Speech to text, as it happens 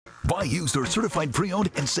Buy used or certified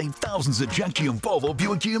pre-owned and save thousands at Jack Giambalvo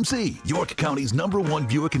Buick GMC, York County's #1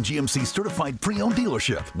 Buick and GMC certified pre-owned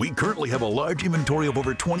dealership. We currently have a large inventory of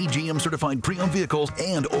over 20 GM certified pre-owned vehicles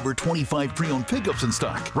and over 25 pre-owned pickups in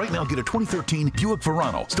stock. Right now, get a 2013 Buick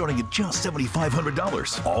Verano starting at just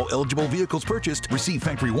 $7,500. All eligible vehicles purchased receive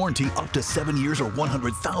factory warranty up to 7 years or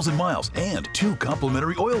 100,000 miles and 2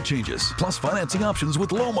 complimentary oil changes, plus financing options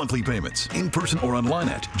with low monthly payments. In person or online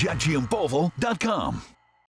at jackgiambalvo.com.